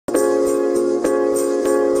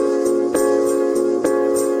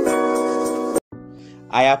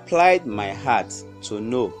I applied my heart to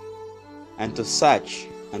know and to search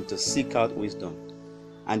and to seek out wisdom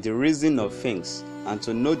and the reason of things, and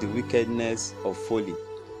to know the wickedness of folly,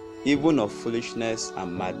 even of foolishness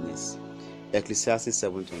and madness. Ecclesiastes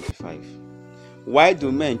 7:25. Why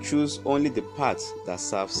do men choose only the paths that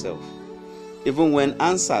serve self, even when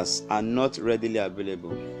answers are not readily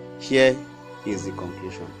available? Here is the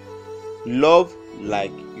conclusion. Love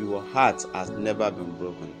like your heart has never been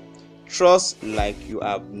broken. Trust like you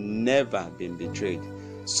have never been betrayed.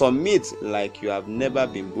 Submit like you have never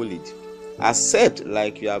been bullied. Accept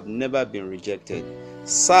like you have never been rejected.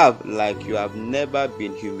 Serve like you have never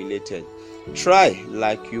been humiliated. Try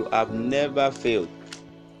like you have never failed.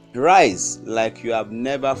 Rise like you have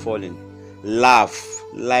never fallen. Laugh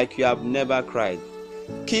like you have never cried.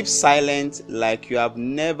 Keep silent like you have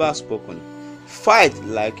never spoken. Fight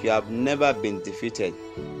like you have never been defeated.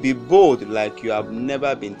 Be bold like you have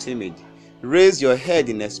never been timid. Raise your head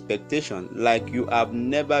in expectation like you have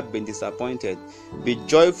never been disappointed. Be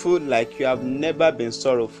joyful like you have never been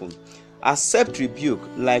sorrowful. Accept rebuke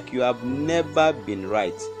like you have never been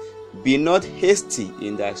right. Be not hasty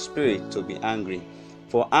in thy spirit to be angry,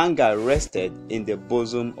 for anger rested in the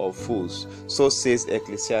bosom of fools. So says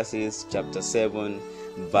Ecclesiastes chapter 7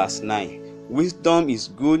 verse 9. Wisdom is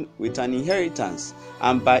good with an inheritance,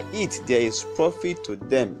 and by it there is profit to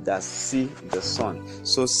them that see the sun.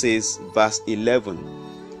 So says verse 11.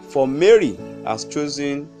 For Mary has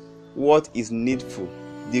chosen what is needful,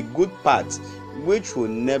 the good part which will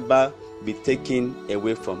never be taken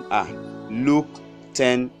away from her. Luke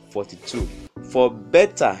 10:42. For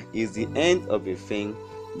better is the end of a thing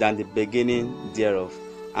than the beginning thereof,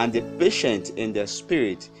 and the patient in the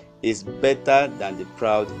spirit is better than the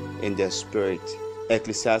proud in the spirit.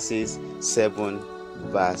 Ecclesiastes 7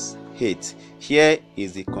 verse 8. Here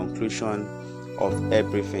is the conclusion of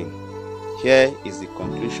everything. Here is the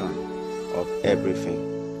conclusion of everything.